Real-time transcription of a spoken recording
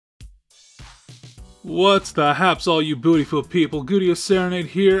What's the haps, all you beautiful people? Goody Serenade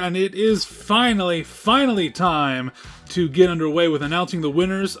here, and it is finally time to get underway with announcing the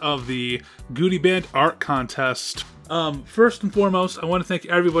winners of the Goody Band Art Contest. First and foremost, I want to thank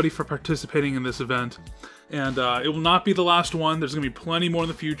everybody for participating in this event. And it will not be the last one. There's going to be plenty more in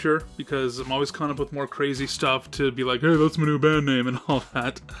the future, because I'm always coming up with more crazy stuff to be like, hey, that's my new band name and all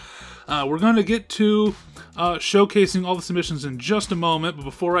that. We're going to get to showcasing all the submissions in just a moment, but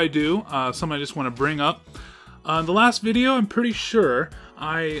before I do, something I just want to bring up. In the last video, I'm pretty sure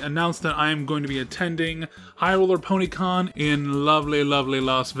I announced that I am going to be attending High Roller PonyCon in lovely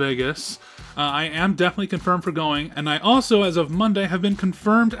Las Vegas. I am definitely confirmed for going, and I also, as of Monday, have been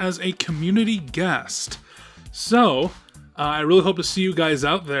confirmed as a community guest. So, I really hope to see you guys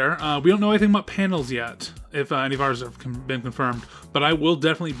out there. We don't know anything about panels yet, if any of ours have been confirmed, but I will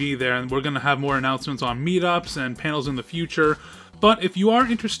definitely be there, and we're going to have more announcements on meetups and panels in the future. But if you are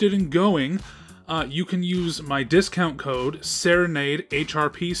interested in going, you can use my discount code,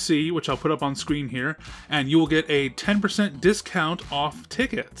 SerenadeHRPC, which I'll put up on screen here, and you will get a 10% discount off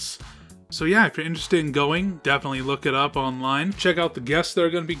tickets. So yeah, if you're interested in going, definitely look it up online. Check out the guests that are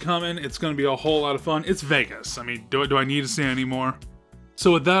going to be coming. It's going to be a whole lot of fun. It's Vegas. I mean, do I need to say any more?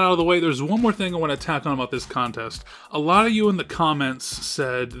 So with that out of the way, there's one more thing I want to tack on about this contest. A lot of you in the comments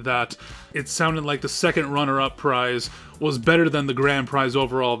said that it sounded like the second runner-up prize was better than the grand prize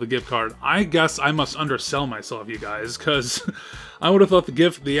overall of the gift card. I guess I must undersell myself, you guys, because I would have thought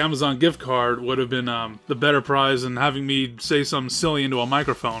the Amazon gift card would have been the better prize than having me say something silly into a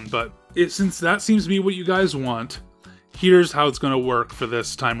microphone, but since that seems to be what you guys want, here's how it's going to work for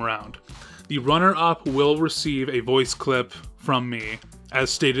this time around. The runner-up will receive a voice clip from me, as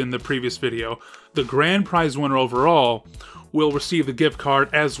stated in the previous video. The grand prize winner overall will receive the gift card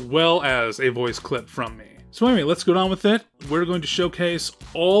as well as a voice clip from me. So anyway, let's go on with it. We're going to showcase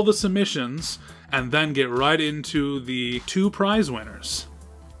all the submissions and then get right into the two prize winners.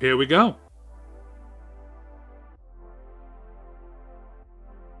 Here we go.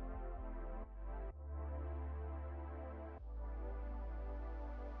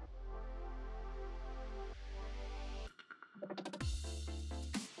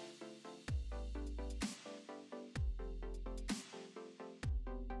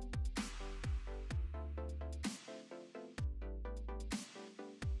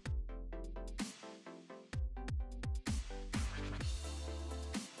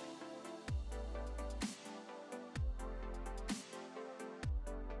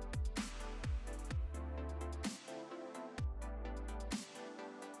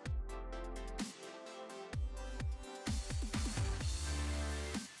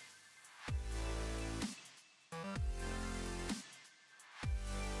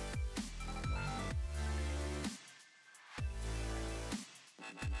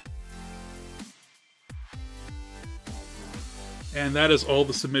 And that is all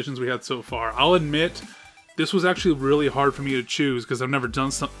the submissions we had so far. I'll admit, this was actually really hard for me to choose because I've never done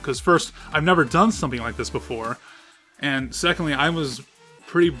first, I've never done something like this before, and secondly, I was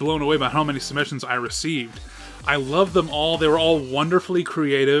pretty blown away by how many submissions I received. I love them all. They were all wonderfully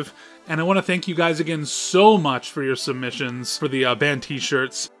creative, and I want to thank you guys again so much for your submissions for the band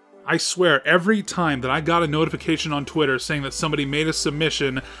t-shirts. I swear, every time that I got a notification on Twitter saying that somebody made a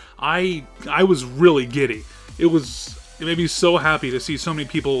submission, I was really giddy. It made me so happy to see so many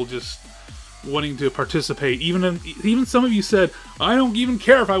people just wanting to participate. Even some of you said, I don't even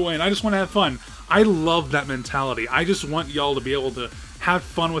care if I win, I just want to have fun. I love that mentality. I just want y'all to be able to have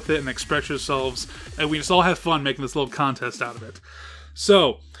fun with it and express yourselves, and we just all have fun making this little contest out of it.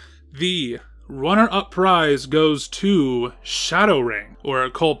 So, the runner-up prize goes to Shadow Ring, or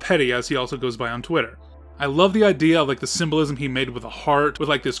Cole Petty as he also goes by on Twitter. I love the idea of like the symbolism he made with a heart, with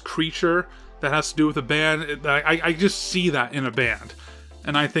like this creature that has to do with a band. I just see that in a band,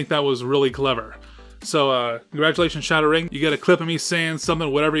 and I think that was really clever. So congratulations, Shadow Ring. You get a clip of me saying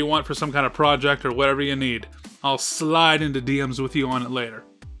something, whatever you want for some kind of project or whatever you need. I'll slide into DMs with you on it later.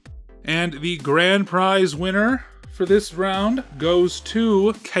 And the grand prize winner for this round goes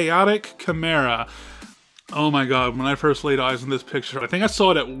to Chaotic Chimera. Oh my god, when I first laid eyes on this picture, I think I saw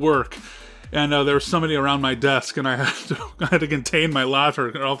it at work, and there was somebody around my desk, and I had to contain my laughter,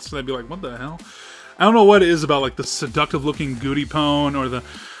 and all of a sudden I'd be like, what the hell? I don't know what it is about like the seductive looking Goody Pone, or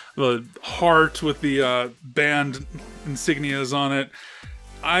the heart with the band insignias on it.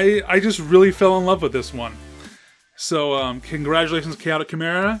 I just really fell in love with this one. So congratulations, Chaotic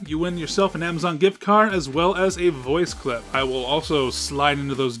Chimera. You win yourself an Amazon gift card as well as a voice clip. I will also slide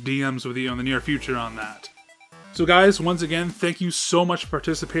into those DMs with you in the near future on that. So guys, once again, thank you so much for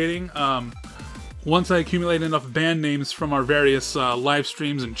participating. Once I accumulate enough band names from our various live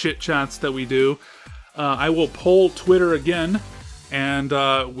streams and chit chats that we do, I will poll Twitter again, and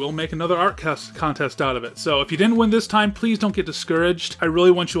we'll make another art contest out of it. So if you didn't win this time, please don't get discouraged. I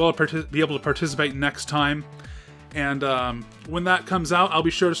really want you all to be able to participate next time. And when that comes out, I'll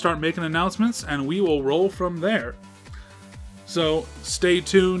be sure to start making announcements, and we will roll from there. So stay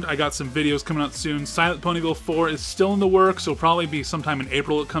tuned. I got some videos coming out soon. Silent Ponyville 4 is still in the works. It'll probably be sometime in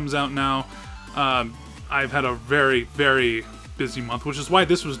April it comes out now. I've had a very, very busy month, which is why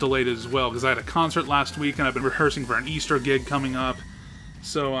this was delayed as well, because I had a concert last week, and I've been rehearsing for an Easter gig coming up.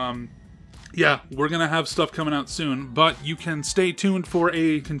 So, yeah, we're going to have stuff coming out soon, but you can stay tuned for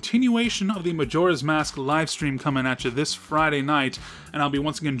a continuation of the Majora's Mask livestream coming at you this Friday night, and I'll be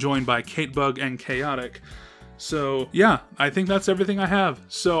once again joined by Katebug and Chaotic. So, yeah, I think that's everything I have.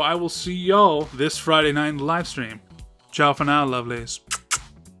 So I will see y'all this Friday night in the livestream. Ciao for now, lovelies.